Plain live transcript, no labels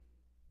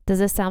Does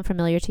this sound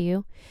familiar to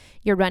you?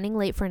 You're running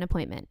late for an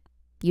appointment.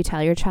 You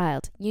tell your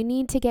child, you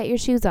need to get your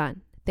shoes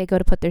on. They go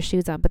to put their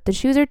shoes on, but the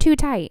shoes are too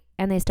tight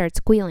and they start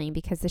squealing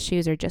because the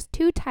shoes are just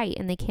too tight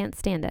and they can't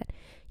stand it.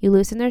 You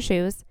loosen their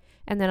shoes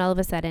and then all of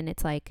a sudden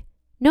it's like,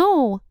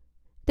 no,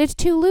 they're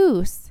too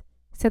loose.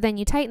 So then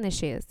you tighten the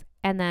shoes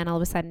and then all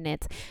of a sudden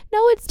it's,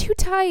 no, it's too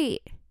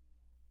tight.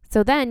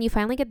 So then you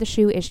finally get the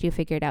shoe issue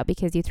figured out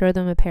because you throw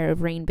them a pair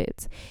of rain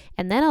boots.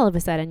 And then all of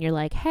a sudden you're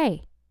like,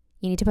 hey,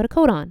 you need to put a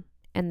coat on.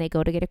 And they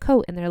go to get a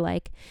coat and they're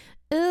like,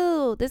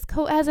 ooh, this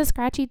coat has a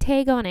scratchy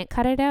tag on it.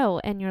 Cut it out.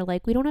 And you're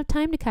like, we don't have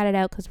time to cut it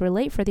out because we're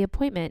late for the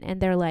appointment.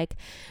 And they're like,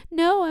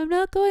 no, I'm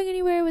not going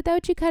anywhere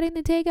without you cutting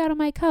the tag out of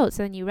my coat.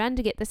 So then you run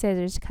to get the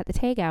scissors to cut the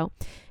tag out.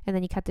 And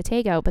then you cut the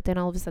tag out. But then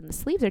all of a sudden the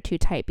sleeves are too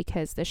tight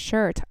because the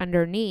shirt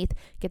underneath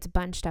gets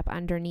bunched up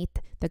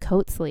underneath the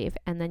coat sleeve.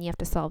 And then you have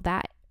to solve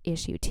that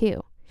issue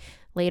too.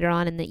 Later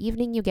on in the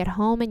evening, you get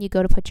home and you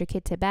go to put your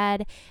kid to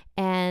bed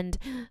and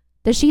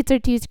the sheets are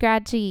too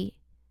scratchy.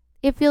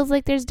 It feels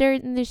like there's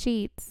dirt in the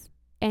sheets.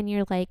 And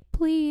you're like,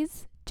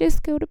 please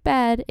just go to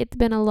bed. It's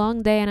been a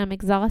long day and I'm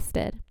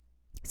exhausted.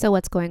 So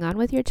what's going on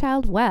with your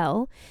child?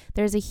 Well,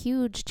 there's a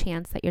huge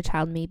chance that your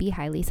child may be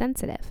highly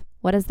sensitive.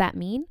 What does that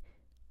mean?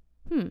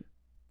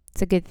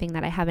 It's a good thing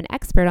that I have an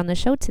expert on the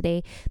show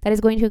today that is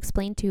going to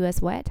explain to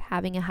us what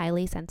having a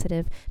highly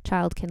sensitive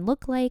child can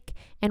look like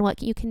and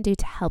what you can do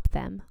to help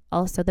them.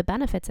 Also, the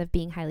benefits of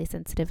being highly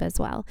sensitive as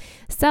well.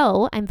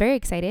 So I'm very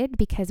excited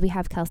because we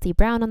have Kelsey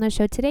Brown on the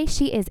show today.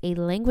 She is a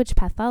language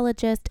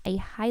pathologist, a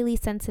highly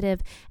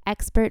sensitive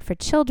expert for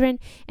children,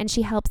 and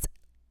she helps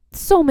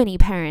so many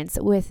parents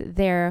with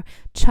their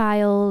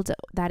child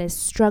that is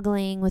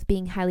struggling with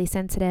being highly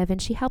sensitive,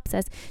 and she helps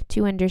us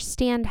to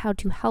understand how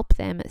to help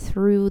them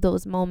through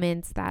those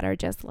moments that are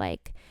just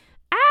like,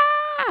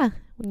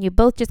 when you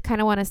both just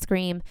kind of want to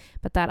scream,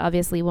 but that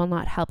obviously will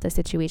not help the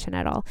situation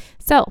at all.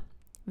 So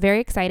very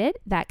excited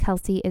that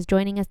Kelsey is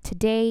joining us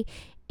today,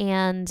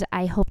 and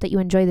I hope that you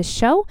enjoy the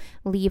show.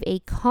 Leave a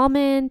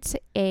comment,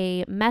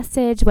 a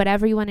message,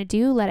 whatever you want to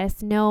do. Let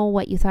us know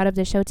what you thought of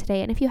the show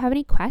today. And if you have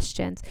any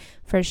questions,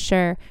 for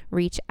sure,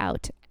 reach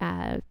out.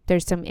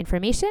 There's some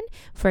information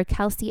for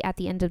Kelsey at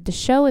the end of the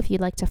show. If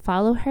you'd like to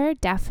follow her,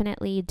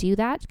 definitely do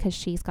that because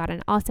she's got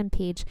an awesome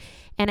page.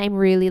 And I'm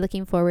really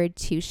looking forward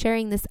to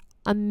sharing this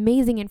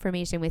amazing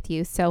information with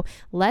you. So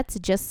let's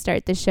just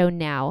start the show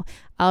now.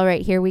 All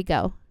right, here we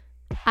go.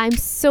 I'm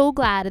so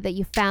glad that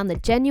you found the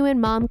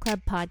Genuine Mom Club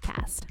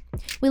podcast.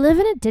 We live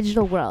in a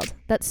digital world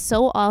that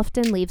so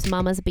often leaves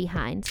mamas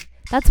behind.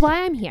 That's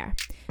why I'm here,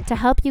 to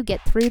help you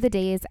get through the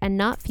days and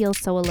not feel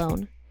so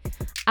alone.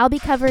 I'll be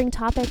covering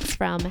topics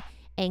from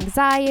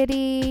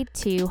anxiety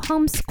to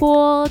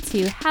homeschool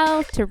to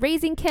health to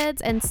raising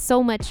kids and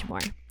so much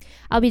more.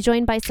 I'll be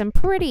joined by some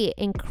pretty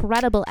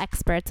incredible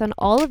experts on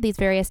all of these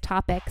various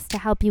topics to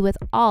help you with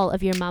all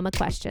of your mama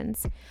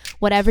questions.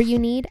 Whatever you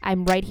need,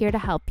 I'm right here to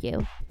help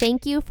you.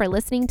 Thank you for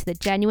listening to the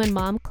Genuine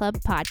Mom Club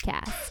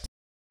podcast.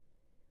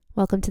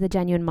 Welcome to the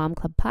Genuine Mom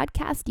Club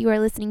podcast. You are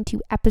listening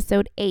to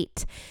episode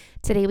 8.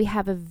 Today we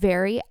have a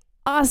very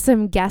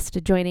awesome guest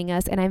joining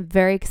us, and I'm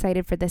very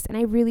excited for this, and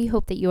I really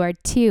hope that you are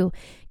too.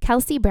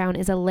 Kelsey Brown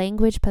is a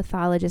language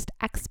pathologist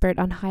expert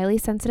on highly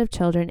sensitive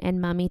children and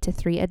mommy to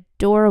 3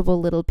 adorable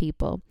little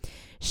people.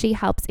 She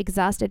helps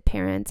exhausted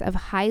parents of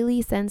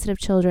highly sensitive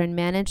children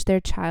manage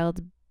their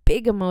child's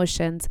big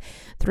emotions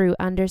through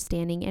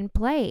understanding and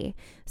play.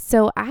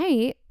 So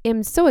I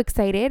am so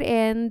excited,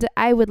 and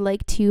I would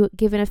like to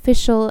give an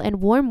official and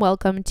warm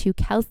welcome to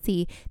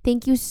Kelsey.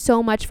 Thank you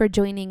so much for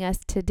joining us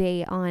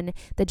today on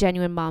the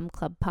Genuine Mom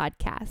Club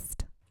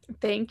podcast.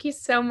 Thank you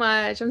so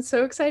much. I'm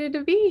so excited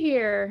to be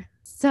here.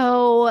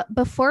 So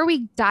before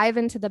we dive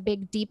into the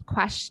big, deep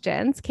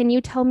questions, can you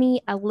tell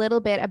me a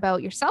little bit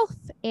about yourself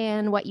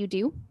and what you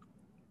do?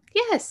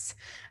 Yes.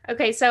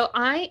 Okay. So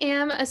I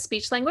am a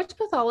speech language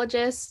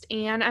pathologist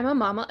and I'm a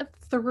mama of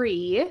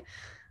 3.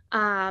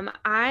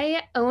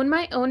 I own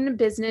my own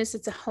business.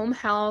 It's a home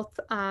health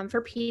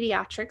for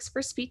pediatrics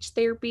for speech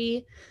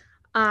therapy.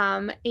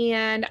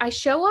 And I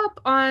show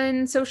up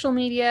on social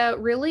media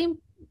really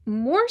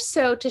more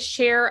so to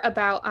share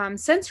about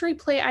sensory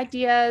play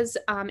ideas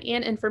and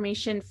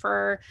information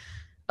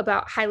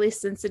about highly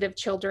sensitive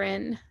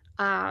children.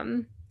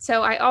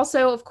 So I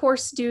also, of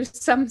course, do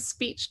some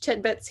speech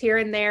tidbits here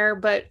and there,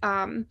 but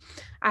I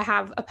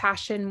have a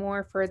passion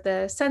more for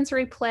the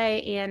sensory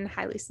play and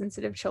highly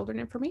sensitive children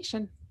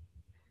information.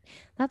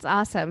 That's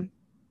awesome.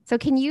 So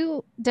can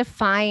you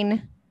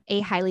define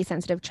a highly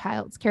sensitive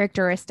child's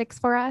characteristics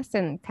for us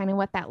and kind of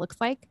what that looks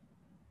like?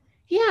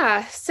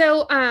 Yeah.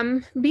 So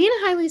being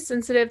a highly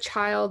sensitive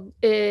child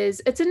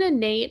it's an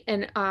innate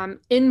and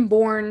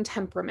inborn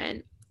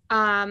temperament.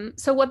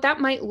 So what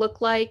that might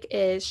look like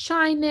is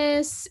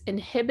shyness,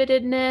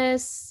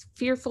 inhibitedness,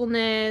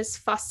 fearfulness,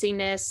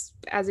 fussiness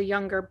as a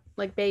younger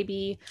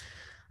baby,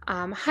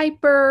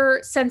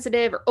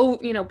 hypersensitive or,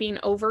 being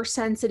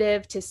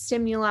oversensitive to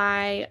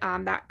stimuli.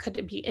 That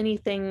could be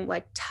anything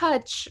like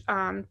touch,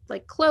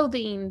 like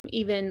clothing,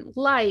 even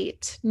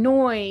light,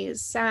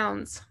 noise,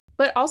 sounds.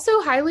 but also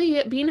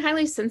being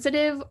highly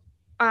sensitive.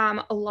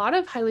 A lot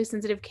of highly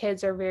sensitive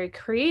kids are very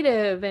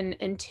creative and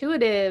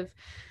intuitive.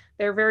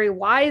 They're very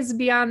wise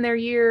beyond their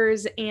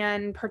years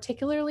and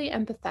particularly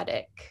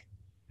empathetic.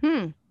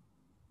 Hmm.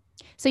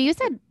 So you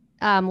said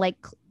like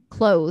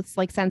clothes,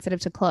 like sensitive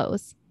to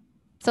clothes.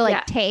 So like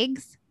Yeah.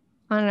 tags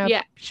on a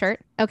Yeah. shirt.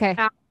 Okay.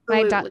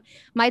 Absolutely.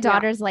 My Yeah.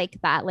 daughter's like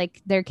that.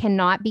 Like there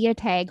cannot be a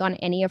tag on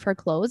any of her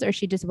clothes or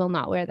she just will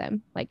not wear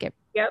them. Like it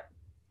Yep.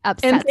 And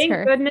upsets thank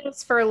her.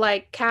 goodness for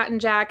like Cat and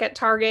Jack at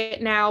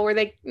Target now, where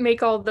they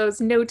make all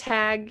those no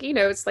tag,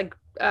 it's like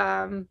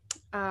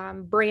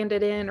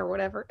branded in or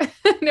whatever.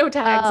 No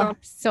tags Oh, on.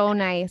 so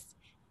nice.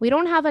 We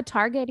don't have a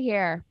Target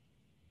here.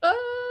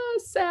 Oh,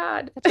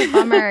 sad. Such a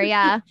bummer.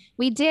 Yeah.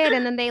 We did.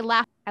 And then they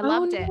left. I Oh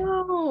loved it.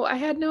 no, I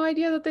had no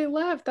idea that they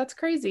left. That's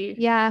crazy.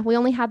 Yeah. We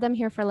only had them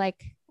here for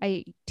like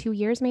 2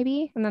 years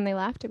maybe. And then they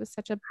left. It was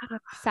such a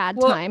sad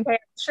Well, time. okay,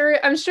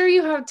 I'm sure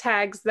you have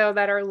tags though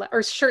that are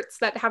or shirts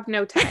that have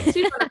no tags.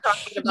 You know what I'm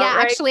talking Yeah. about,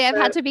 right? Actually, I've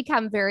had to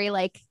become very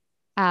like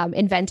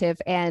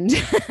inventive and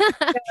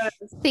Yes,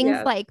 things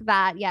yes. like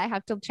that. Yeah. I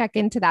have to check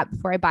into that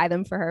before I buy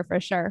them for her for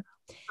sure.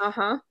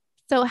 Uh-huh.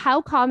 So,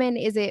 how common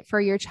is it for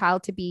your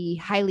child to be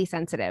highly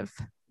sensitive?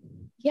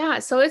 Yeah,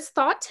 so it's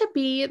thought to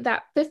be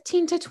that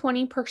 15 to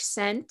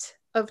 20%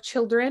 of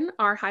children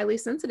are highly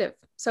sensitive.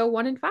 So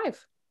 1 in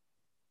 5.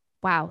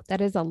 Wow,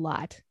 that is a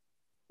lot.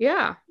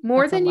 Yeah,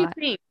 more That's a than you lot.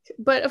 think.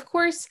 But of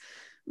course,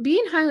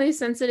 being highly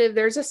sensitive,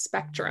 there's a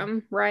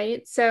spectrum,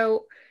 right?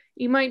 So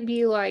you might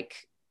be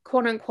like,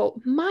 quote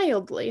unquote,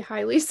 mildly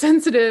highly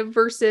sensitive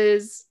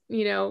versus,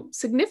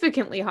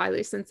 significantly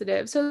highly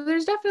sensitive. So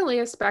there's definitely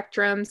a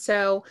spectrum.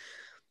 So,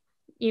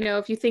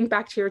 if you think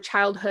back to your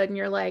childhood and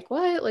you're like,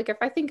 what? Like, if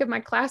I think of my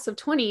class of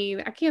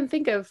 20, I can't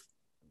think of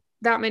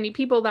that many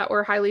people that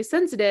were highly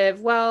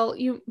sensitive. Well,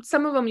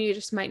 some of them you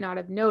just might not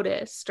have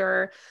noticed,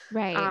 or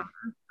Right. um,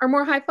 are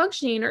more high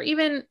functioning, or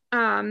even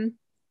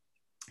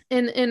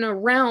in a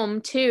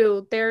realm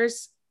too.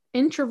 There's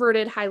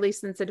introverted highly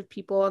sensitive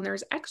people, and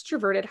there's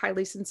extroverted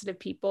highly sensitive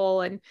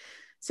people, and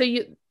so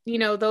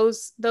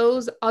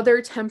those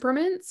other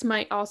temperaments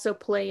might also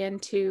play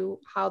into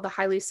how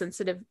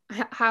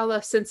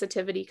the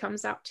sensitivity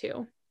comes out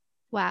too.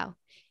 Wow.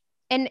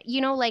 And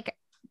like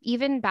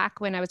even back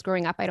when I was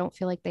growing up, I don't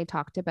feel like they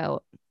talked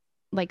about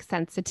like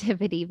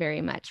sensitivity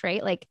very much,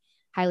 right? Like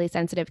highly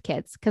sensitive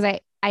kids. Cause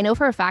I know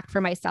for a fact for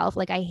myself,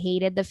 like I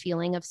hated the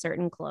feeling of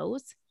certain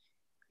clothes.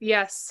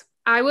 Yes,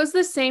 I was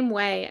the same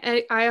way.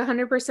 I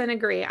 100%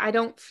 agree. I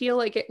don't feel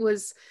like it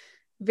was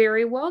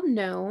very well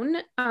known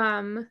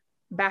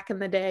back in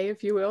the day,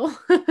 if you will.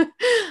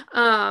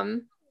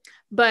 um,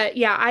 but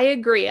yeah, I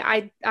agree.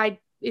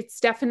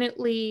 It's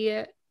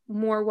definitely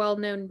more well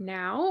known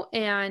now,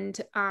 and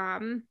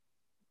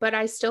but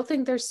I still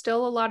think there's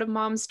still a lot of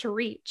moms to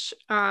reach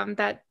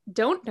that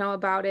don't know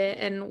about it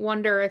and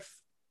wonder if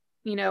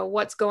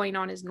what's going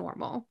on is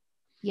normal.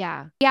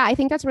 Yeah. Yeah. I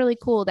think that's really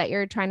cool that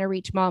you're trying to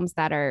reach moms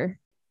that are,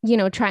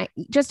 trying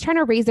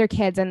to raise their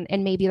kids and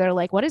maybe they're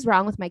like, what is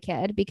wrong with my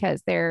kid?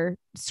 Because they're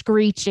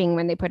screeching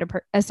when they put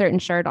a certain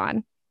shirt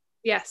on.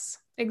 Yes,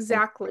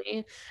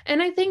 exactly.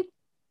 And I think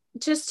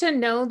just to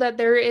know that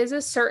there is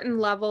a certain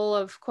level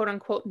of quote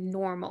unquote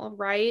normal,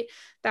 right?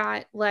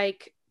 That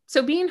like,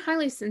 so being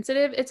highly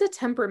sensitive, it's a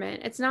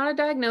temperament. It's not a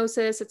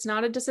diagnosis. It's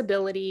not a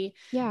disability.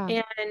 Yeah.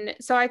 And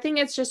so I think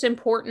it's just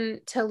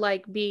important to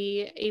like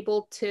be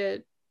able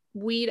to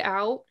weed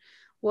out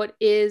what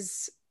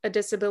is a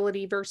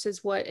disability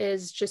versus what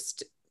is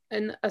just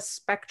a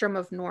spectrum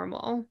of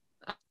normal.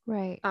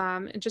 Right.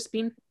 And just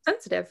being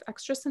sensitive,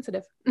 extra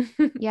sensitive.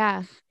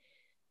 Yeah.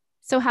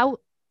 So how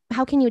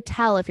can you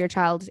tell if your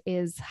child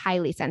is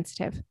highly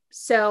sensitive?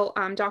 So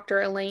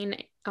Dr.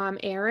 Elaine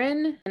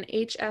Aaron and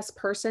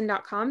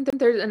hsperson.com,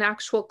 there's an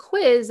actual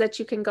quiz that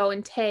you can go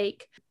and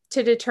take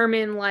to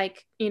determine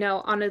like,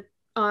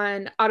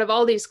 on out of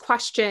all these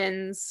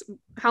questions,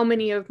 how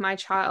many of my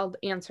child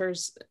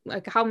answers,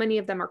 like how many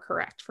of them are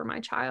correct for my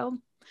child.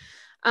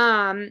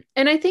 And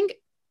I think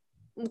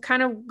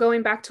kind of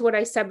going back to what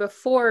I said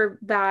before,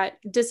 that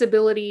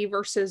disability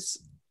versus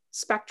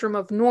spectrum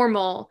of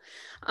normal,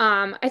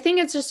 I think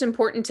it's just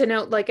important to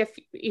note, like if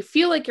you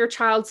feel like your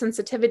child's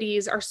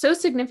sensitivities are so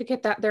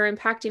significant that they're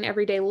impacting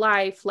everyday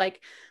life,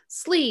 like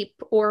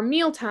sleep or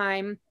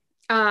mealtime,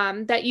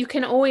 that you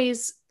can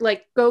always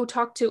like go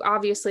talk to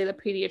obviously the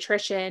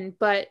pediatrician,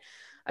 but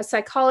a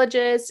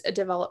psychologist, a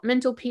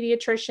developmental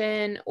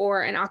pediatrician,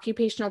 or an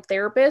occupational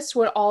therapist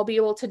would all be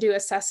able to do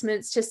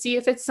assessments to see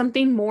if it's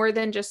something more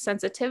than just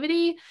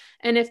sensitivity,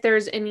 and if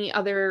there's any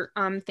other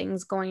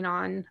things going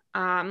on,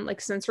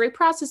 like sensory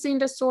processing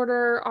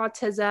disorder,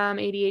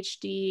 autism,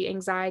 ADHD,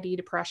 anxiety,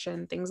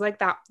 depression, things like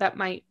that, that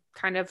might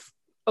kind of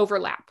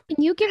overlap.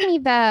 Can you give me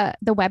the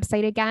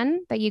website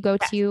again that you go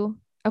Yes. to?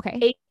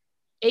 Okay.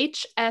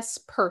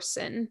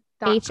 hsperson.com.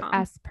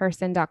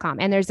 hsperson.com.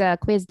 And there's a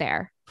quiz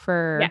there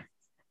for. Yeah.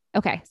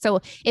 Okay.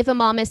 So if a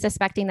mom is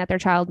suspecting that their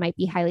child might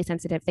be highly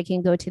sensitive, they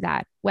can go to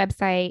that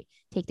website,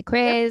 take the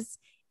quiz,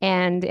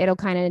 and it'll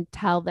kind of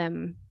tell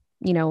them,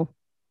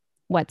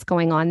 what's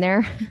going on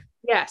there.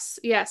 Yes,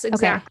 Okay.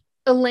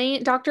 exactly.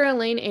 Dr.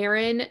 Elaine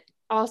Aaron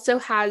also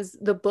has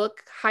the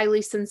book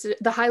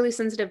The Highly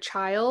Sensitive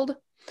Child.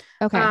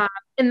 Okay. Um,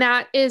 and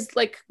that is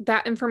like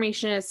that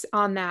information is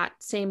on that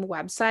same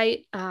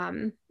website.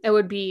 It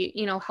would be,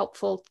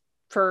 helpful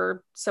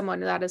for someone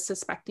that is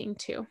suspecting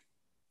too.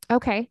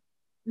 Okay.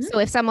 Mhm. So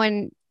if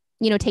someone,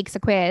 takes a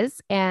quiz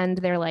and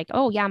they're like,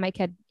 "Oh, yeah, my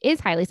kid is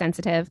highly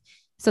sensitive."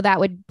 So that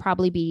would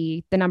probably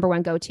be the number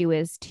one go-to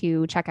is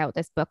to check out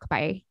this book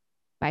by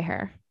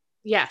her.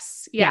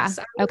 Yes, Yeah. yes.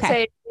 I would Okay.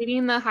 say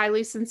reading The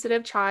Highly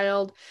Sensitive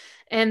Child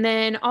and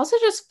then also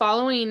just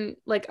following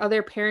like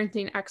other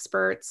parenting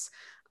experts.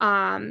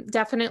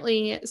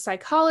 Definitely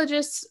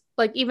psychologists,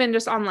 like even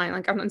just online,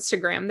 like on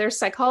Instagram. There's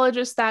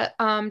psychologists that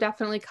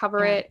definitely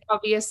cover Yeah. it.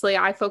 Obviously,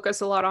 I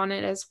focus a lot on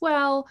it as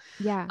well.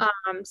 Yeah.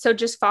 So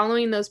just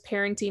following those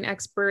parenting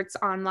experts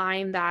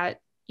online that,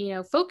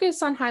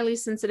 focus on highly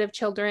sensitive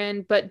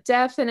children, but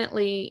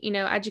definitely,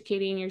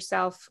 educating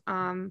yourself.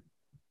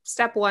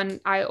 Step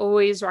one, I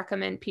always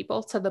recommend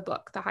people to the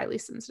book, The Highly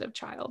Sensitive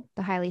Child.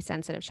 The highly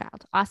sensitive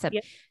child. Awesome.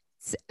 Yeah.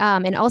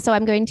 And also,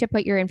 I'm going to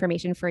put your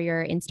information for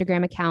your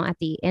Instagram account at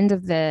the end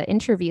of the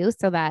interview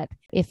so that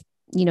if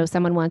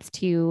someone wants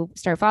to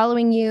start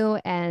following you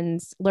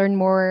and learn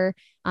more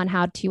on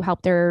how to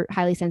help their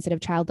highly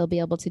sensitive child, they'll be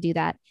able to do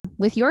that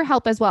with your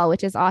help as well,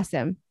 which is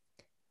awesome.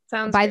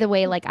 Sounds By the great.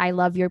 way, like I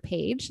love your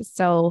page.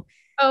 So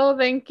Oh,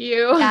 thank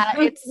you. yeah,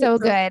 it's so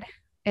good.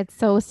 It's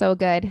so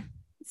good.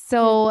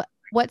 So,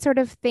 what sort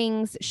of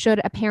things should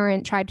a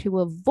parent try to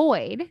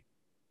avoid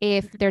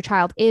if their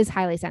child is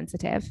highly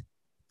sensitive?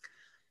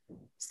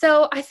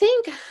 So I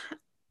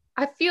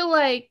feel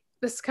like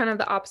this is kind of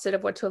the opposite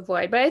of what to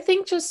avoid, but I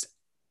think just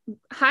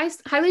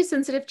highly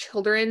sensitive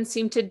children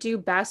seem to do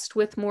best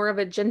with more of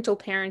a gentle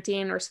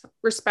parenting or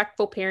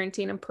respectful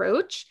parenting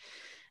approach.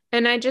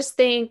 And I just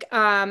think,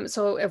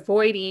 so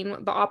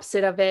avoiding the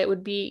opposite of it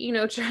would be,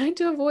 trying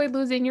to avoid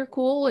losing your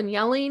cool and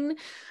yelling,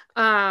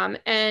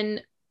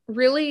 and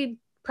really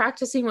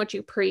practicing what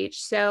you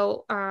preach.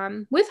 So,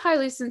 with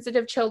highly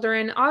sensitive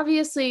children,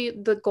 obviously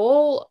the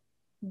goal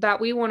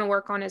that we want to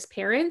work on as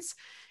parents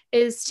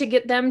is to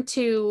get them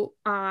to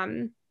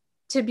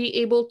be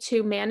able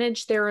to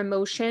manage their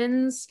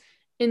emotions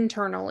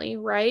internally,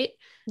 right?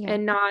 Yeah.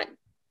 And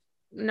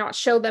not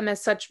show them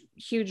as such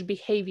huge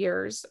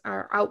behaviors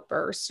or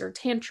outbursts or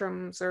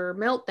tantrums or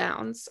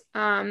meltdowns.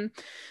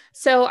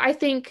 So I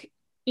think,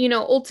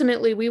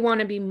 ultimately we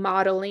want to be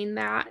modeling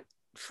that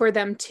for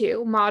them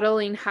too,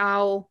 modeling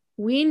how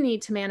we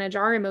need to manage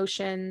our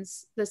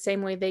emotions the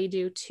same way they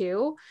do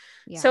too.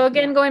 So Yeah.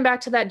 again, going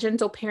back to that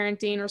gentle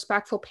parenting,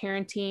 respectful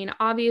parenting,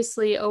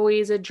 obviously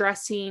always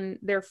addressing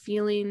their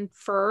feeling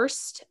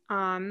first,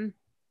 and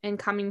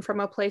coming from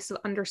a place of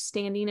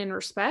understanding and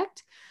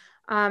respect.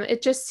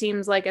 It just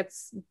seems like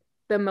it's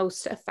the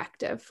most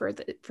effective for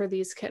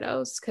these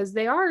kiddos because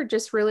they are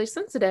just really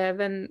sensitive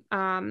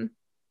and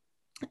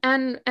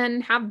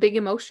have big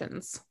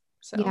emotions.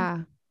 So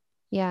Yeah.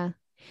 Yeah.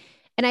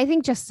 And I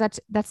think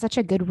that's such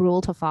a good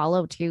rule to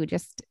follow too.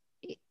 Just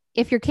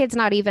if your kid's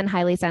not even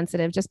highly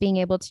sensitive, just being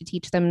able to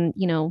teach them,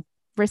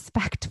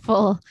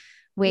 respectful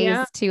yeah,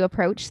 ways to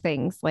approach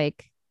things.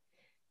 Like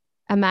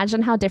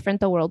imagine how different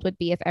the world would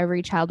be if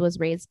every child was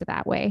raised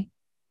that way.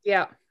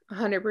 yeah,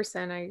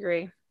 100%. I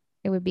agree.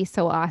 It would be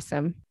so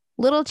awesome.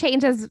 Little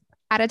changes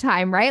at a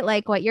time, right?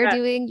 Like what you're Yeah.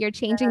 doing, you're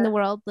changing the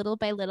world little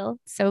by little.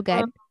 So Oh,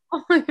 good.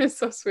 it's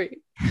so sweet.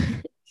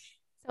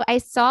 So I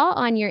saw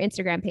on your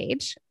Instagram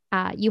page,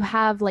 you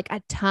have like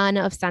a ton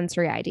of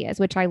sensory ideas,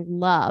 which I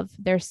love.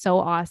 They're so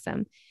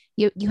awesome.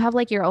 You have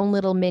like your own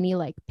little mini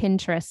like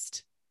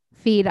Pinterest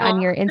feed Oh,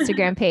 on your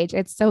Instagram page.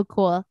 It's so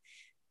cool.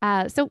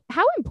 So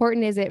how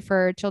important is it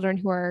for children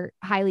who are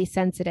highly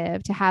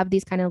sensitive to have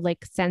these kind of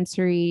like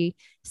sensory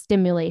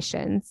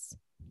stimulations?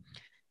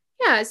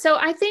 yeah. So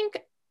I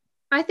think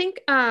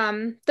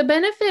the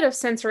benefit of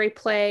sensory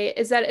play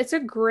is that it's a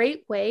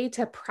great way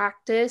to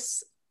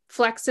practice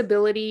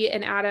flexibility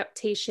and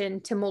adaptation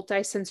to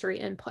multisensory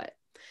input.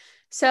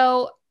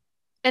 So,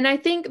 and I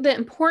think the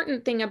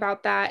important thing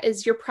about that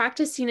is you're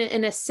practicing it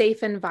in a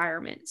safe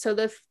environment. So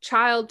the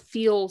child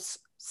feels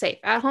safe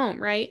at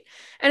home, right?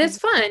 And it's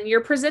fun. You're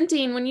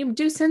presenting, when you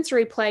do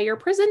sensory play, you're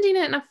presenting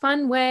it in a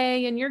fun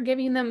way and you're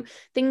giving them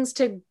things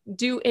to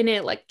do in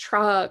it, like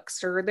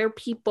trucks or their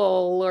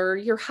people, or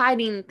you're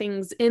hiding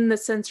things in the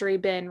sensory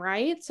bin,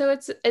 right? So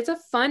it's a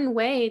fun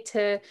way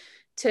to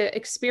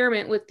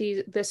experiment with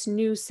this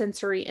new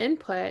sensory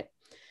input.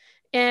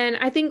 And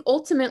I think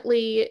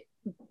ultimately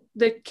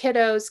the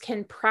kiddos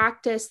can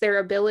practice their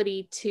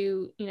ability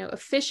to,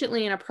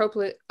 efficiently and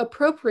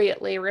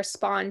appropriately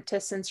respond to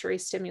sensory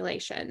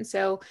stimulation.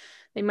 So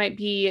they might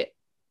be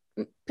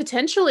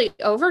potentially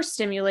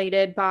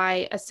overstimulated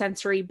by a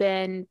sensory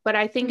bin, but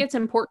I think Mm, it's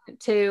important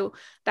to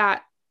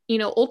that,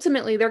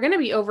 ultimately they're going to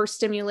be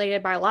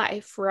overstimulated by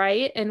life,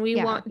 right? And we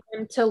yeah. want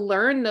them to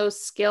learn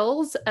those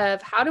skills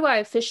of how do I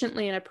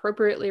efficiently and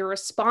appropriately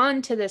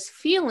respond to this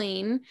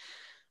feeling,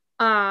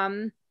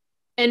 um,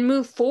 and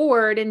move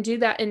forward and do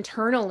that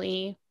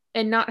internally,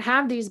 and not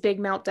have these big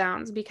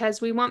meltdowns, because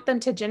we want them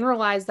to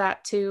generalize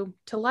that to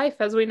life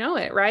as we know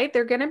it, right?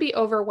 They're going to be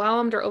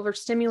overwhelmed or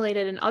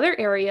overstimulated in other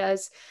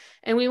areas,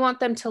 and we want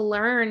them to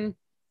learn,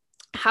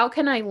 how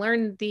can I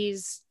learn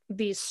these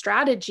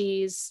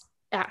strategies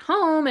at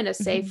home in a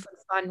safe,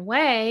 fun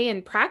way,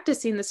 and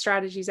practicing the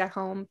strategies at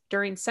home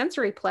during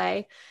sensory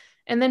play,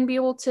 and then be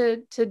able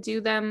to do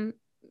them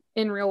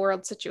in real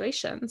world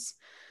situations.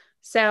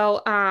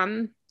 So,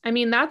 I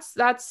mean,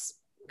 that's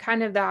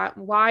kind of that.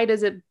 Why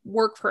does it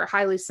work for a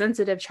highly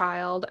sensitive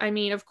child? I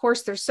mean, of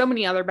course, there's so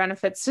many other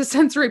benefits to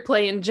sensory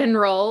play in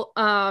general.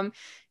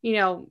 You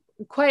know,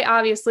 quite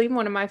obviously,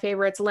 one of my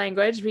favorites,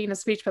 language, being a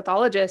speech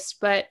pathologist,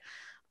 but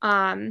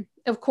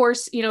of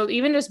course, you know,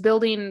 even just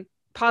building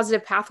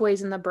positive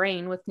pathways in the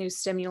brain with new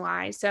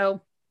stimuli.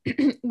 So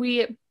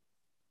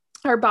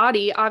our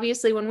body,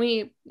 obviously, when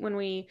we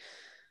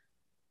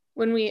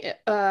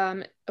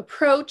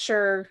approach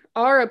or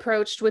are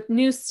approached with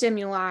new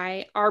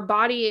stimuli, our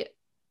body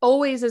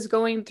always is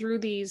going through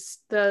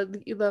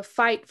the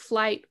fight,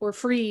 flight, or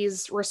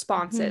freeze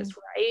responses,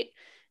 right?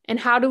 And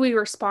how do we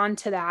respond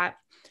to that?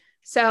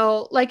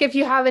 So, like, if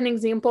you have an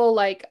example,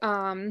 like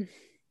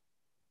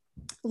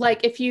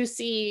if you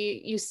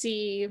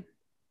see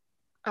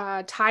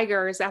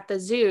tigers at the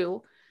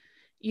zoo,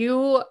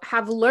 you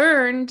have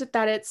learned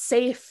that it's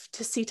safe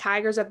to see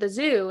tigers at the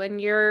zoo, and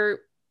your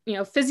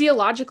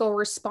physiological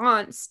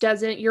response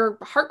your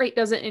heart rate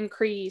doesn't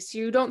increase,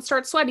 you don't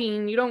start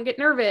sweating, you don't get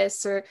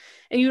nervous, and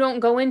you don't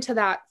go into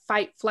that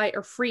fight, flight,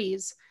 or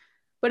freeze.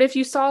 But if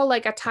you saw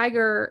like a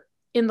tiger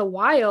in the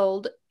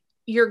wild,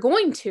 you're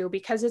going to,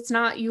 because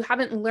you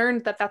haven't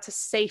learned that that's a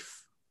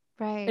safe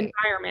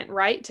environment,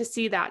 right? To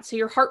see that. So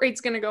your heart rate's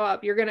going to go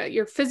up.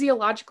 Your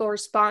physiological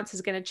response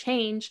is going to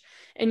change,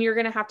 and you're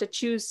going to have to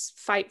choose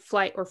fight,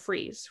 flight, or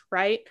freeze,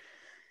 right?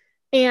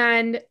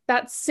 And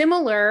that's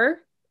similar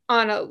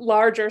on a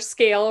larger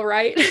scale,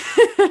 right?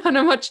 On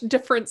a much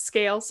different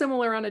scale,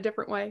 similar on a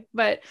different way.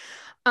 But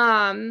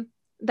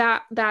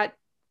that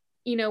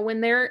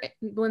when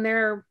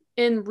they're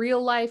in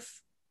real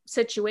life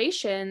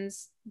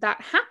situations,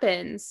 that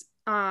happens,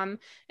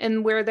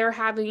 and where they're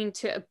having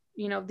to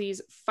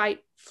these fight,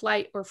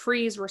 flight, or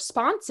freeze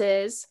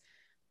responses.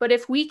 But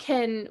if we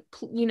can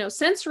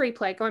sensory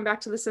play, going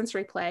back to the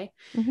sensory play,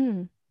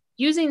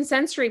 using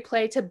sensory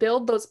play to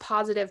build those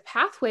positive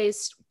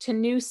pathways to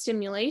new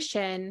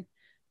stimulation,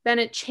 then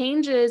it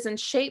changes and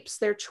shapes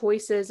their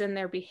choices and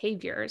their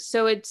behaviors.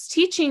 So it's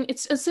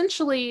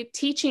essentially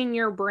teaching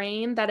your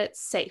brain that it's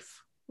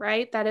safe,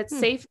 right? That it's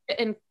safe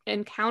to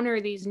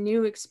encounter these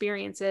new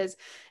experiences.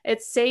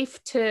 It's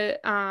safe to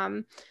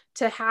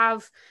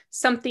have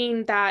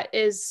something that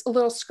is a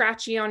little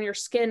scratchy on your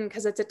skin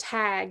because it's a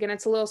tag and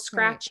it's a little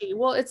scratchy. Right.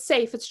 Well, it's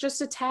safe. It's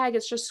just a tag.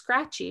 It's just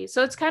scratchy.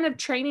 So it's kind of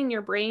training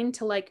your brain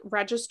to like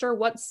register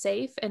what's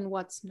safe and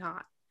what's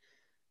not.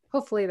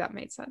 Hopefully that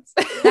made sense.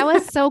 That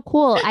was so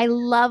cool. I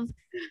loved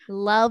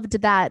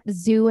that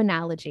zoo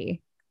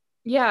analogy.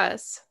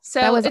 Yes. So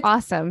that was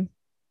awesome.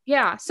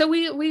 Yeah. So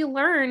we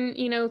learn,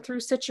 through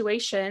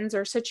situations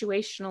or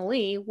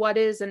situationally what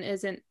is and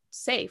isn't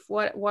safe,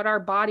 what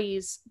our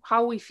bodies,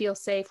 how we feel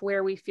safe,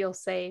 where we feel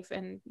safe,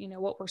 and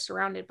what we're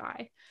surrounded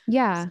by.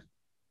 Yeah. So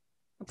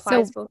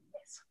applies both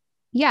ways.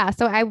 Yeah.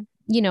 So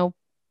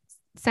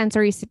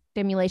sensory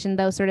stimulation,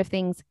 those sort of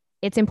things,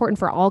 it's important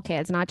for all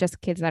kids, not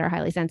just kids that are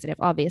highly sensitive,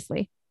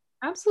 obviously.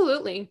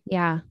 Absolutely.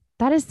 Yeah.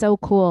 That is so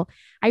cool.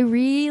 I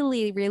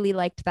really, really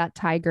liked that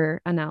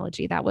tiger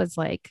analogy. That was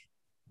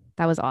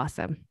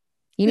awesome.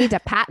 You need to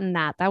patent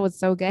that. That was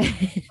so good.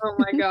 Oh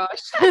my gosh.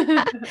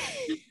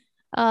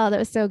 Oh, that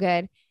was so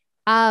good.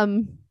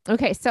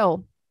 Okay.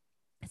 So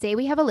say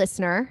we have a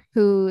listener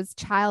whose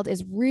child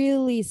is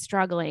really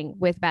struggling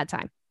with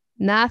bedtime.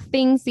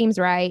 Nothing seems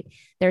right.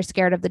 They're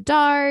scared of the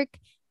dark,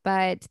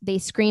 but they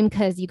scream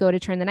because you go to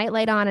turn the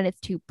nightlight on and it's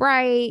too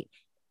bright,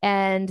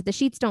 and the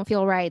sheets don't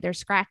feel right. They're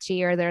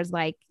scratchy, or there's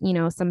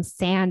some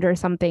sand or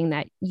something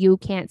that you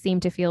can't seem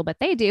to feel, but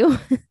they do.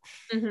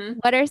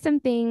 What are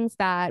some things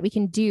that we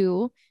can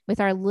do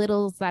with our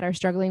littles that are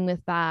struggling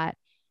with that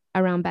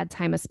around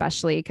bedtime,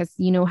 especially because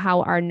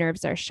how our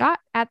nerves are shot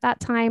at that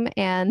time,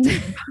 and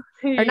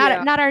or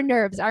not our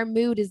nerves, our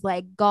mood is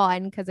like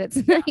gone because it's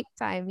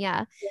nighttime.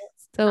 Yeah.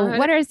 So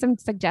what are some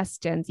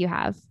suggestions you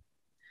have?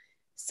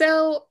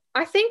 So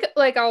I think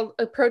I'll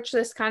approach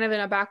this kind of in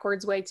a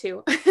backwards way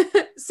too.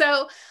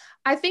 So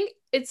I think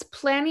it's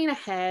planning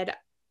ahead.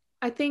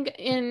 I think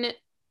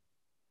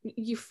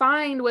you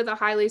find with a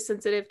highly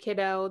sensitive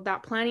kiddo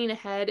that planning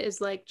ahead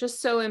is just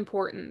so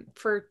important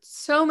for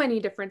so many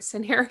different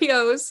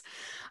scenarios.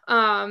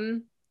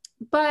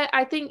 But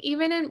I think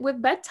even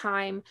with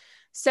bedtime,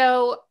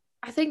 so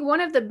I think one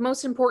of the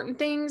most important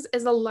things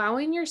is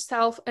allowing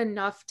yourself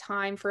enough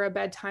time for a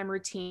bedtime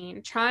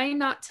routine. Trying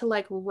not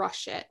to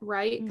rush it,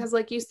 right? Because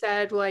like you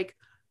said,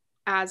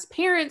 as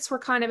parents, we're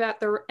kind of at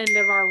the end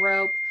of our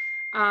rope,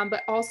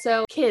 but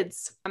also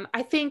kids.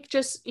 I think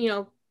just,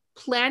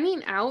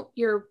 planning out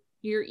your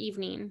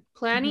evening,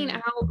 planning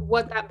out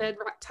what that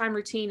bedtime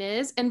routine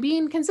is, and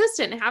being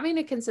consistent, having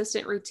a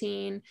consistent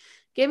routine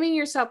giving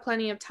yourself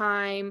plenty of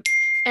time,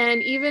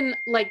 and even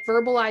like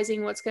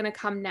verbalizing what's going to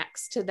come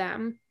next to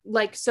them.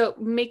 Like, so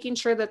making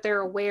sure that they're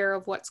aware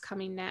of what's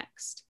coming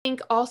next. I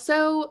think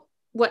also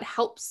what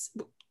helps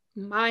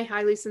my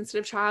highly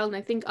sensitive child,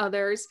 and I think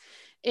others,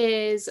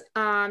 is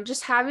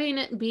just having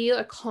it be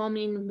a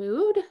calming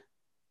mood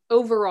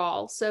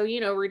overall. So,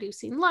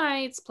 reducing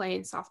lights,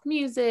 playing soft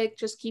music,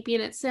 just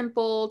keeping it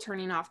simple,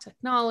 turning off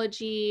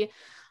technology,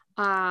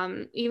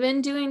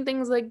 even doing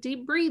things like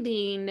deep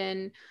breathing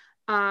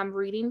and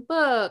reading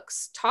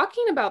books,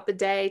 talking about the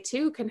day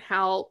too can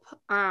help.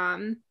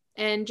 And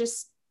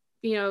just,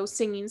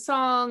 singing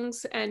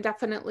songs, and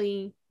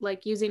definitely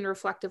like using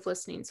reflective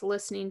listening. So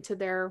listening to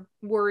their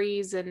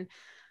worries. And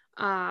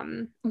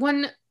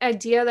one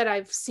idea that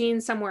I've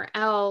seen somewhere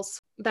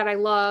else that I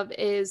love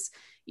is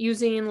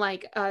using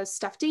like a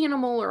stuffed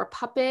animal or a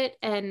puppet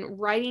and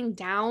writing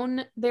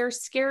down their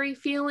scary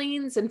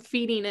feelings and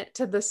feeding it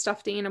to the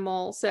stuffed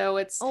animal. So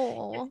it's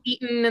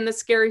eaten and the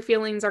scary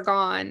feelings are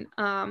gone,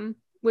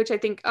 which I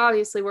think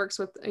obviously works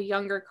with a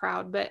younger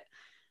crowd. But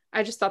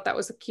I just thought that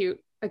was a cute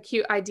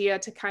idea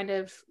to kind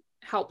of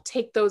help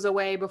take those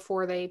away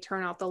before they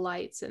turn out the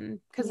lights. And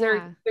because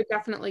there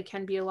definitely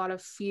can be a lot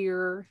of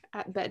fear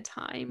at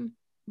bedtime.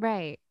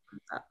 Right.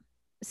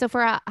 So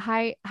for a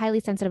highly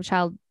sensitive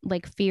child,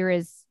 like fear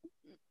is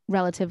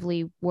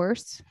relatively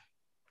worse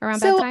around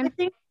bedtime? I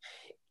think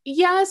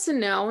yes and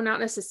no, not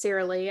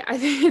necessarily. I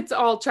think it's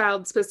all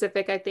child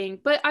specific, I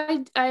think. But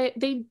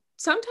they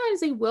sometimes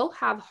they will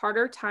have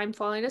harder time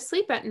falling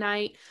asleep at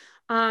night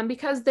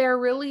because they're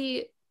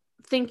really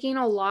thinking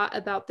a lot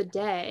about the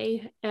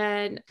day.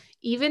 And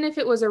even if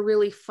it was a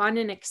really fun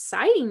and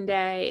exciting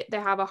day, they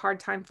have a hard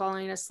time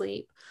falling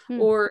asleep.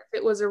 Or if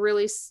it was a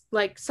really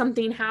like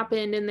something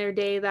happened in their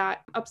day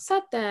that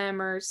upset them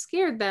or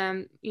scared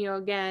them,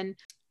 again,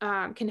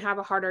 can have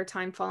a harder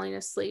time falling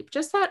asleep.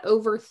 Just that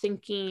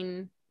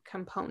overthinking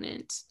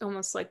component,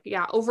 almost like,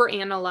 over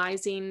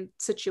analyzing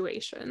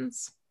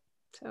situations.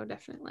 So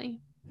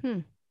definitely.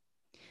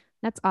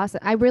 That's awesome.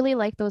 I really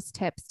like those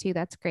tips too.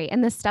 That's great.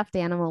 And the stuffed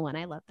animal one,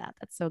 I love that.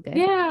 That's so good.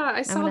 Yeah,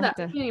 I saw that.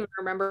 I can't even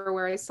remember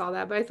where I saw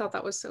that, but I thought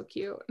that was so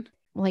cute.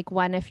 Like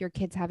one, if your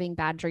kid's having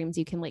bad dreams,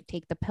 you can like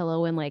take the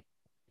pillow and like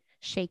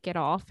shake it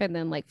off and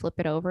then like flip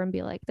it over and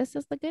be like, this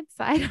is the good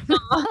side.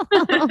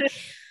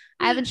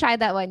 I haven't tried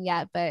that one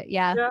yet, but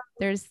yeah.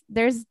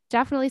 There's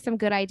definitely some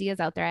good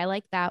ideas out there. I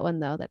like that one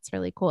though. That's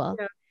really cool.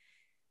 Yeah.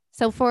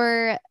 So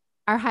for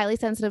our highly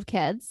sensitive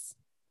kids,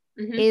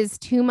 is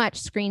too much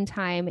screen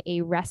time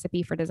a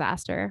recipe for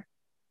disaster?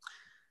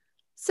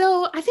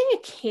 So I think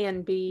it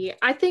can be.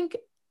 I think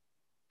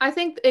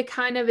it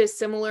kind of is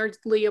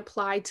similarly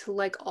applied to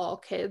like all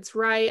kids,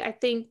 right? I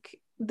think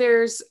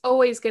there's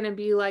always going to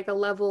be like a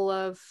level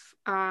of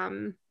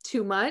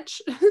too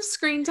much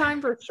screen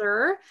time for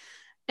sure.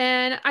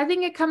 And I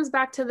think it comes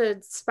back to the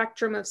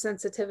spectrum of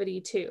sensitivity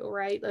too,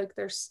 right? Like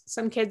there's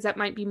some kids that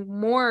might be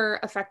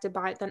more affected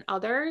by it than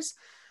others.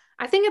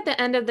 I think at the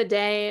end of the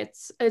day,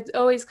 it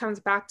always comes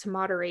back to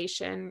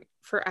moderation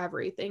for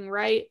everything,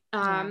 right?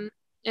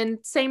 And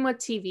same with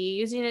TV,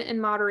 using it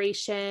in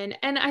moderation.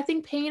 And I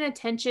think paying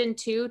attention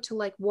too to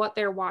like what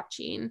they're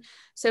watching.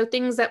 So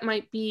things that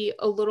might be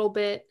a little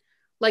bit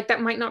like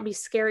that might not be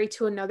scary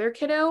to another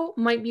kiddo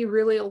might be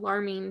really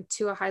alarming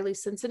to a highly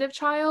sensitive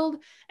child.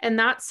 And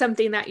that's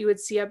something that you would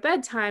see at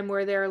bedtime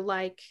where they're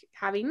like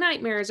having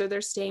nightmares or they're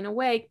staying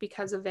awake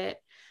because of it.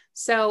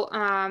 So,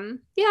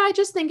 I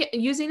just think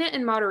using it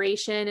in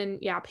moderation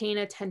and paying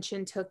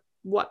attention to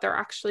what they're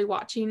actually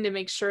watching to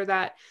make sure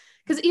that,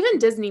 because even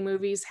Disney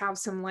movies have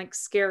some like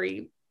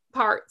scary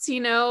parts,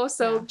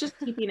 so just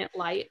keeping it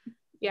light.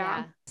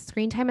 Yeah.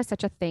 Screen time is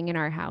such a thing in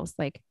our house.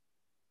 Like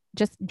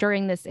just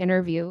during this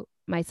interview,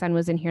 my son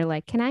was in here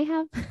like, can I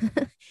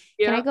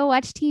go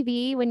watch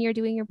TV when you're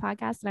doing your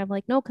podcast? And I'm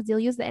like, no, because you'll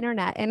use the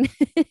internet. And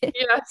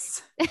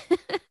yes.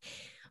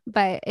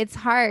 But it's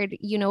hard,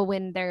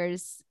 when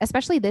there's,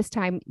 especially this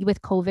time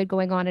with COVID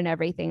going on and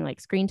everything,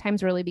 like screen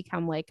time's really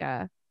become like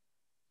a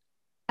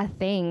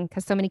thing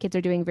because so many kids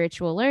are doing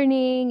virtual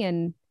learning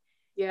and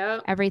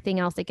everything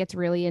else. It gets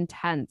really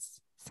intense.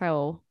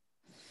 So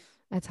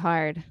it's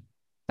hard.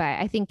 But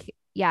I think,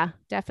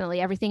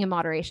 definitely everything in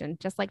moderation,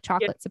 just like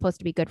chocolate's supposed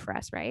to be good for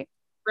us, right?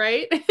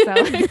 Right. So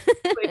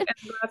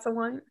that's a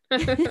one.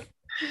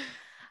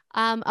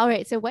 All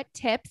right. So what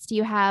tips do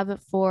you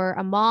have for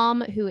a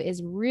mom who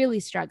is really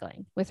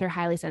struggling with her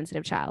highly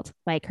sensitive child?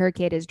 Like her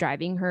kid is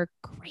driving her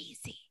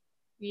crazy.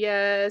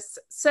 Yes.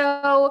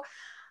 So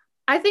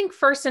I think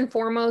first and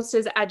foremost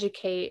is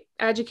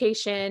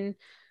education.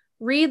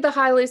 Read The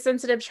Highly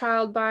Sensitive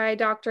Child by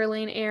Dr.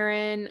 Elaine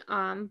Aron.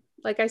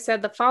 Like I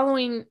said, the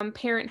following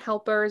parent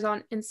helpers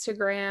on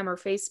Instagram or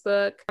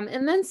Facebook,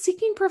 and then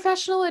seeking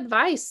professional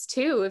advice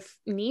too, if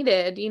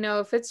needed.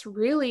 If it's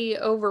really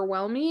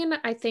overwhelming,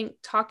 I think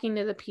talking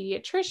to the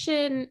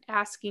pediatrician,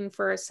 asking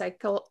for a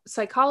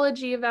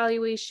psychology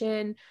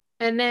evaluation.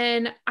 And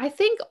then I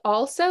think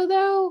also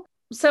though,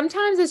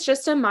 sometimes it's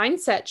just a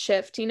mindset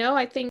shift.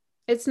 I think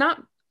it's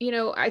not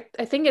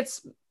I think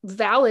it's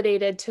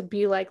validated to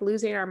be like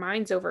losing our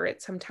minds over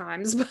it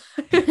sometimes. But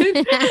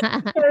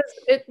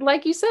because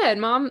like you said,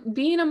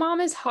 being a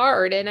mom is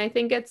hard. And I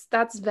think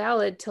that's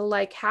valid to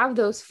like have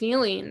those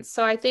feelings.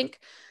 So I think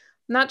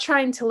I'm not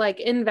trying to like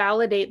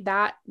invalidate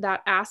that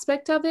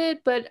aspect of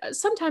it, but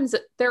sometimes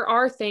there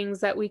are things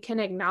that we can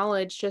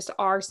acknowledge just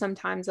are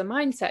sometimes a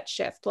mindset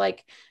shift.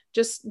 Like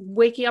just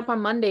waking up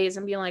on Mondays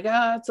and being like,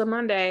 oh, it's a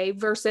Monday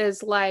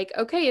versus like,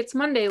 okay, it's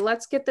Monday.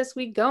 Let's get this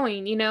week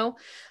going.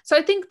 So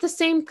I think the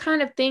same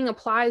kind of thing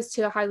applies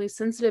to a highly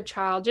sensitive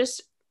child,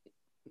 just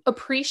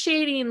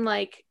appreciating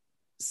like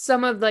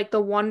some of like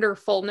the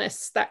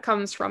wonderfulness that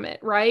comes from it,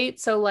 right?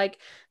 So like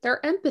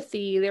their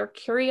empathy, their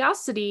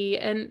curiosity,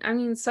 and I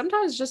mean,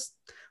 sometimes just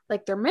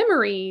like their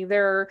memory,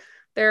 their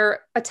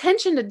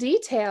attention to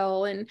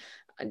detail, and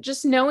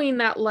just knowing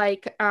that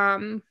like,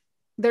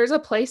 there's a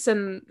place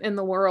in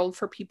the world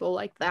for people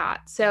like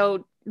that.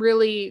 So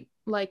really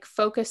like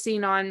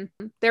focusing on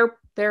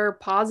their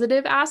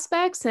positive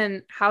aspects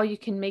and how you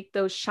can make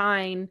those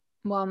shine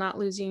while not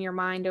losing your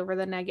mind over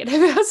the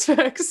negative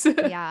aspects.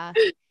 Yeah.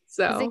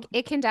 So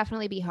it can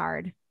definitely be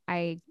hard.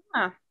 I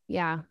have,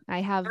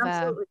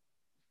 absolutely.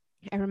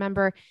 I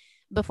remember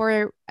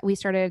before we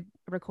started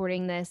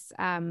recording this,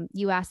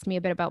 you asked me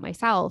a bit about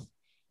myself,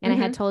 and I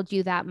had told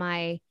you that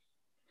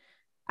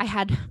I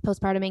had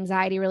postpartum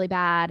anxiety really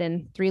bad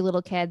and 3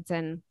 little kids,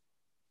 and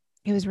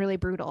it was really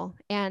brutal.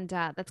 And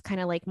that's kind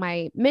of like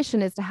my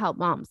mission, is to help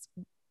moms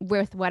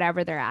with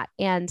whatever they're at.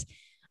 And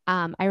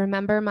I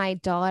remember my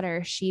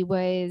daughter, she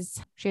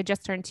had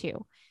just turned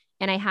 2,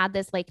 and I had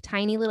this like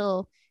tiny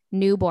little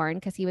newborn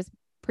because he was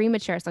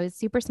premature. So he was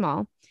super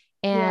small.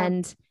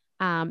 And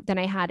then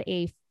I had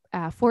a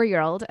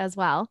 4-year-old as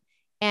well.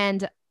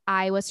 And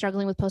I was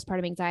struggling with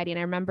postpartum anxiety. And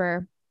I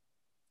remember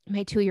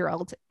my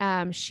 2-year-old,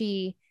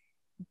 she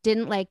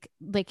didn't like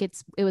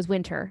it was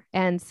winter.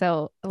 And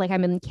so like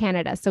I'm in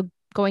Canada. So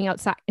going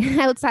outside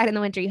in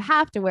the winter, you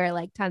have to wear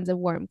like tons of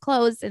warm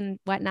clothes and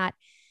whatnot.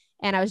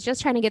 And I was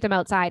just trying to get them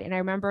outside. And I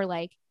remember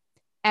like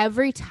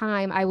every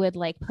time I would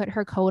like put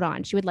her coat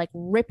on, she would like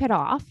rip it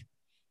off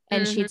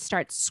and she'd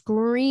start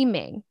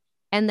screaming.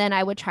 And then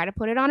I would try to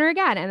put it on her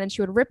again. And then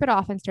she would rip it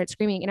off and start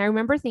screaming. And I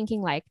remember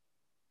thinking like,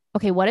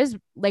 okay, what is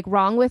like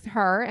wrong with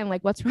her? And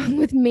like, what's wrong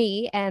with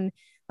me? And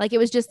like, it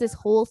was just this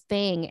whole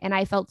thing. And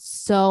I felt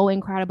so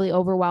incredibly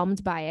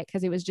overwhelmed by it,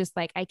 because it was just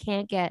like, I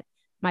can't get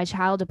my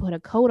child to put a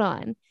coat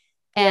on.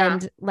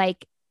 And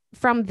like,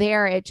 from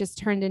there, it just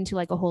turned into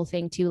like a whole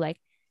thing too. Like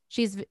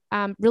she's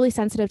really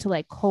sensitive to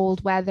like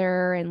cold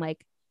weather and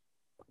like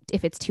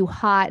if it's too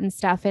hot and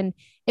stuff. And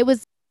it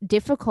was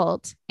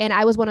difficult. And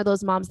I was one of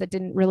those moms that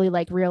didn't really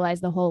like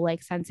realize the whole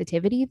like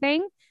sensitivity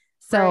thing.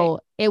 So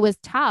it was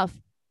tough.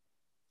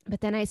 But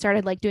then I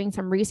started like doing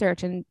some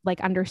research and like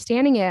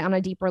understanding it on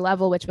a deeper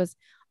level, which was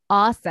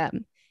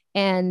awesome.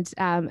 And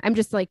I'm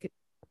just like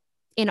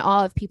in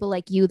awe of people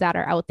like you that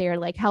are out there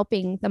like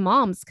helping the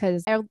moms,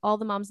 because all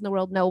the moms in the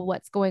world know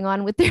what's going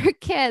on with their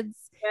kids.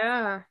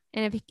 Yeah.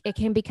 And it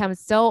can become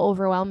so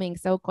overwhelming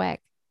so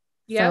quick.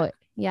 Yeah. So,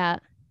 yeah.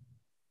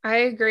 I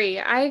agree.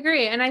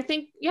 And I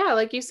think,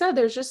 like you said,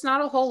 there's just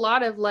not a whole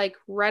lot of like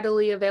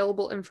readily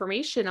available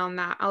information on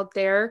that out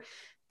there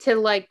to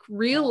like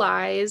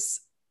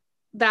realize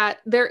that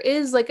there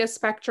is like a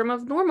spectrum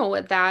of normal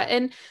with that.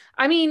 And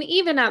I mean,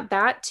 even at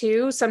that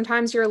too,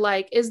 sometimes you're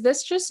like, is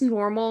this just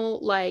normal,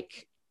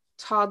 like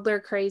toddler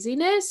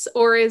craziness?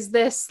 Or is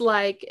this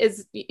like,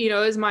 is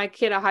my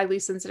kid a highly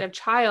sensitive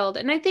child?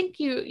 And I think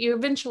you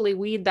eventually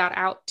weed that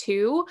out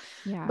too.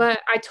 Yeah. But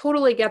I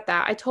totally get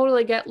that. I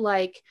totally get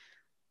like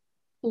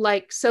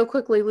so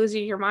quickly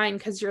losing your mind,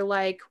 because you're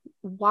like,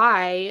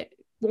 why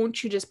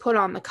won't you just put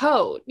on the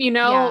coat?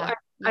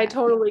 I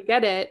totally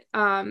get it.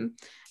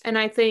 And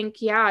I think,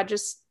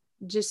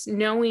 just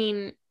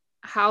knowing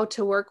how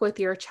to work with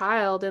your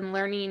child and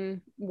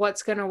learning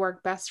what's going to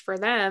work best for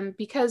them,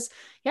 because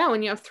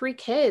when you have 3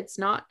 kids,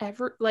 not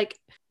ever like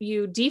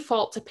you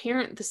default to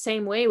parent the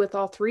same way with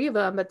all 3 of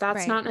them, but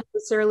that's not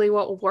necessarily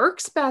what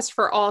works best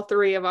for all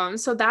 3 of them.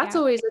 So that's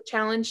always a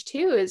challenge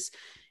too, is,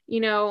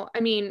 I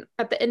mean,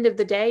 at the end of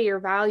the day, your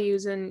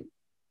values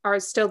are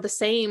still the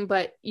same,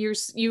 but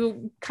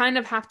you kind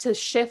of have to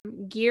shift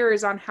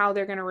gears on how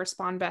they're going to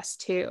respond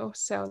best too.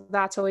 So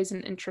that's always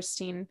an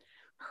interesting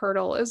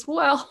hurdle as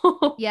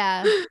well.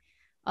 Yeah.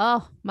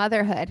 Oh,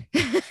 motherhood.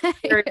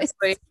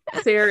 Seriously.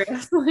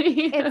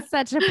 It's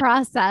such a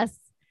process.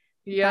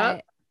 Yeah.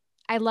 But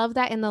I love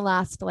that in the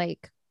last,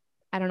 like,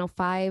 I don't know,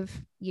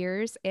 5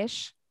 years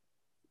ish,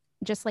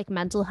 just like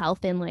mental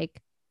health and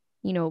like,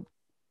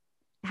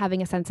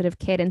 having a sensitive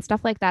kid and stuff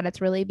like that. It's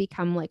really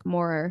become like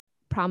more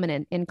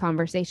prominent in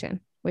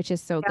conversation, which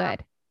is so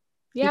good.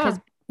 Because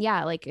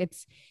like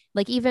it's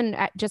like even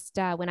just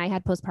when I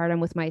had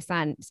postpartum with my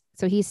son,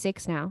 so he's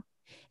 6 now,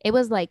 it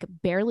was like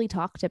barely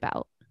talked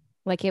about.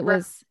 Like it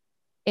was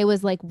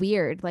like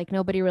weird, like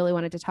nobody really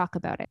wanted to talk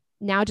about it.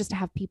 Now just to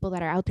have people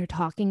that are out there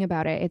talking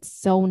about it, it's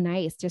so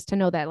nice just to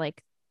know that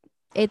like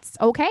it's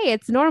okay,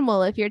 it's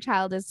normal if your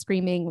child is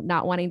screaming,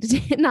 not wanting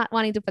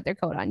to put their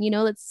coat on.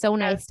 It's so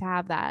nice to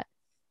have that.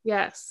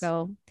 Yes.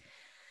 So,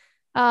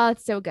 oh,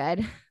 it's so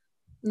good.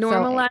 So,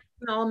 Normalizing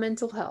all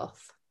mental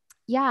health.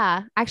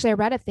 yeah, actually, I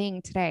read a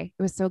thing today.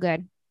 It was so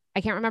good.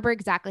 I can't remember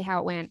exactly how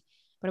it went,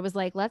 but it was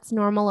like, let's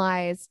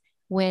normalize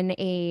when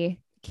a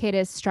kid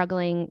is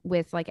struggling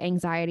with like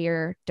anxiety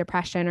or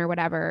depression or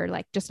whatever,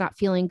 like just not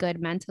feeling good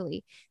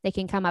mentally. They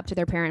can come up to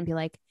their parent and be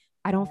like,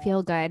 I don't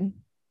feel good,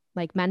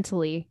 like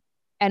mentally.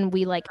 And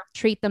we like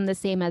treat them the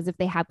same as if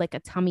they had like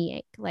a tummy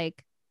ache.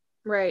 Like,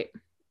 Right.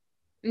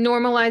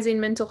 Normalizing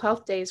mental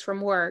health days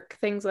from work,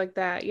 things like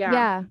that. Yeah.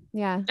 yeah,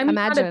 yeah. I mean,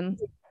 not a, Imagine.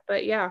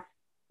 but yeah.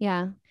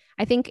 Yeah.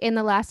 I think in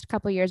the last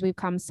couple of years we've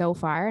come so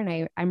far,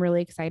 and I'm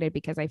really excited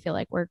because I feel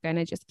like we're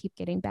gonna just keep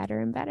getting better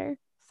and better.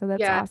 So that's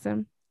Yeah.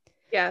 awesome.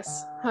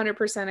 Yes.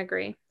 100%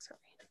 agree.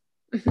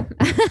 Sorry.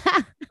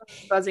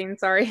 Buzzing.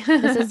 Sorry.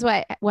 This is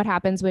what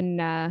happens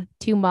when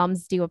two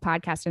moms do a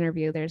podcast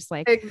interview. There's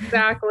like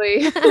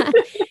Exactly.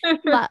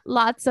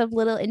 lots of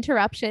little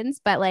interruptions,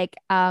 but like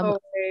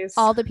Always.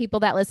 all the people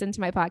that listen to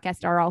my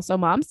podcast are also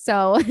moms,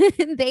 so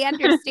they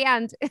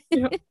understand.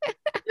 Yep.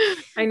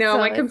 I know So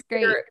my it's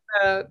great.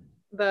 computer,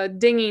 the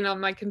dinging on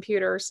my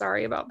computer.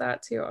 Sorry about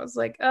that too. I was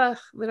like, ugh,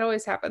 it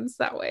always happens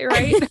that way,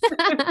 right?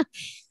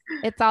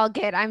 It's all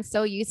good. I'm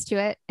so used to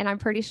it, and I'm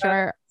pretty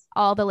sure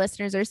all the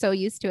listeners are so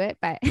used to it,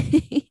 but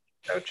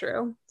So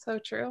true. So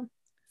true.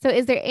 so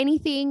is there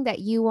anything that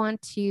you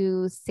want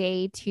to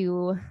say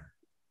to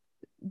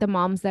the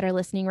moms that are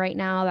listening right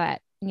now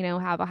that, you know,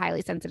 have a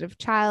highly sensitive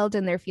child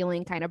and they're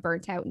feeling kind of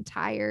burnt out and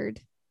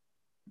tired?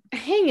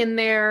 Hang in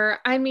there.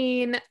 I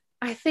mean,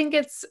 I think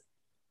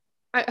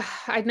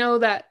I know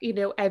that, you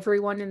know,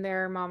 everyone and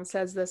their mom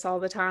says this all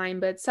the time,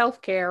 but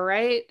self-care,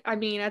 right? I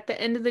mean, at the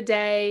end of the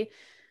day,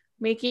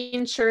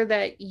 making sure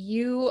that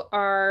you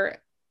are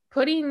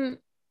putting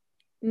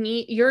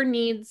your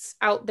needs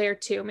out there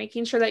too,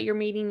 making sure that you're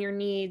meeting your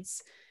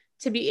needs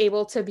to be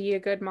able to be a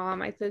good mom,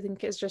 I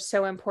think is just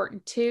so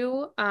important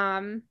too.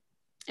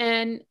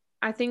 And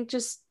I think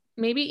just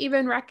maybe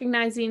even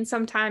recognizing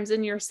sometimes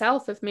in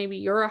yourself if maybe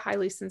you're a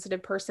highly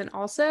sensitive person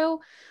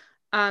also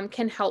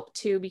can help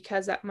too,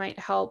 because that might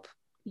help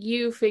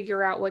you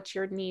figure out what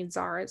your needs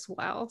are as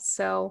well.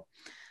 So,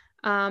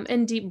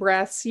 and deep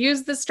breaths,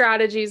 use the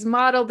strategies,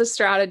 model the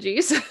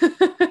strategies.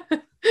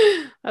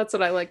 That's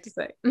what I like to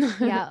say.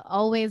 Yeah,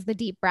 always the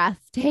deep breath.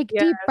 Take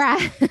Yes, deep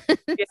breath.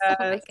 Oh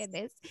my yes.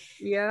 goodness.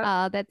 Yeah.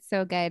 Oh, that's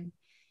so good.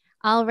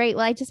 All right.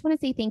 Well, I just want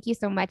to say thank you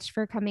so much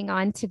for coming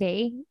on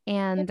today.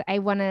 And I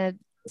want to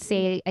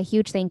say a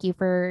huge thank you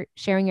for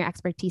sharing your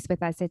expertise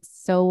with us. It's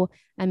so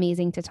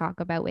amazing to talk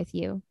about with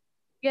you.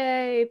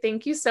 Yay.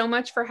 Thank you so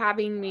much for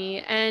having me.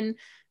 And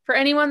for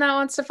anyone that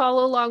wants to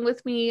follow along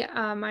with me,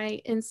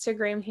 my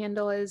Instagram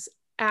handle is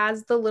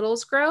as the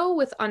littles grow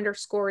with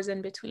underscores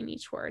in between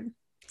each word.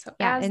 So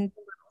Yeah. as And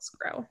the littles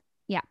grow.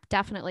 yeah,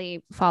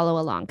 definitely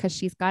follow along because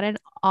she's got an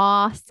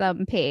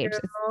awesome page. It's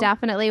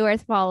definitely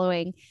worth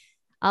following.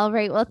 All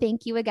right. Well,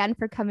 thank you again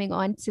for coming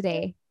on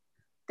today.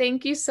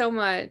 Thank you so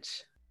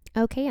much.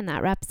 Okay. And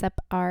that wraps up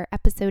our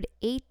episode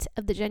 8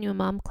 of the Genuine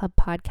Mom Club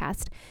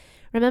podcast.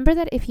 Remember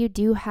that if you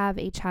do have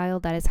a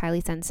child that is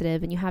highly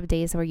sensitive and you have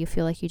days where you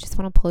feel like you just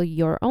want to pull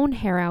your own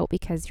hair out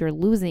because you're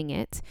losing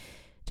it,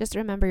 just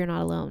remember you're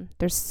not alone.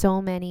 There's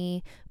so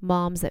many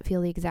moms that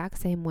feel the exact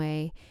same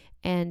way,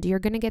 and you're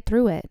going to get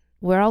through it.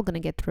 We're all going to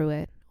get through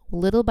it.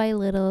 Little by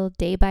little,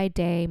 day by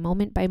day,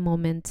 moment by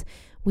moment,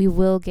 we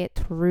will get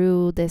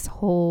through this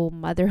whole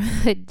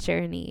motherhood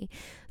journey.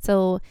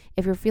 So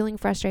if you're feeling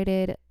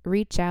frustrated,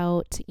 reach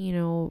out. You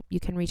know, you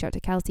can reach out to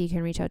Kelsey, you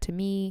can reach out to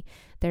me.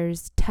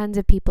 There's tons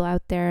of people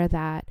out there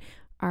that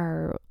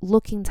are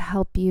looking to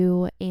help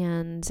you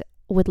and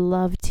would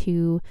love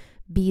to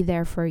be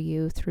there for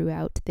you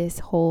throughout this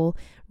whole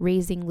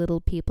raising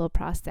little people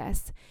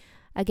process.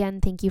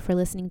 Again, thank you for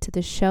listening to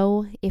the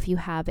show. If you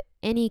have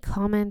any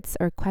comments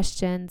or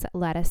questions,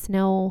 let us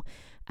know.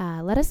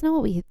 Let us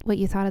know what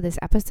you thought of this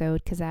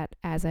episode, because that,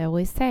 as I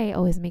always say,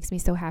 always makes me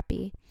so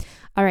happy.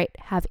 All right,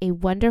 have a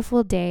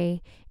wonderful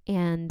day,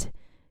 and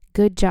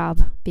good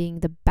job being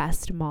the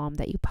best mom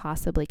that you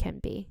possibly can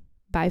be.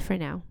 Bye for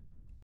now.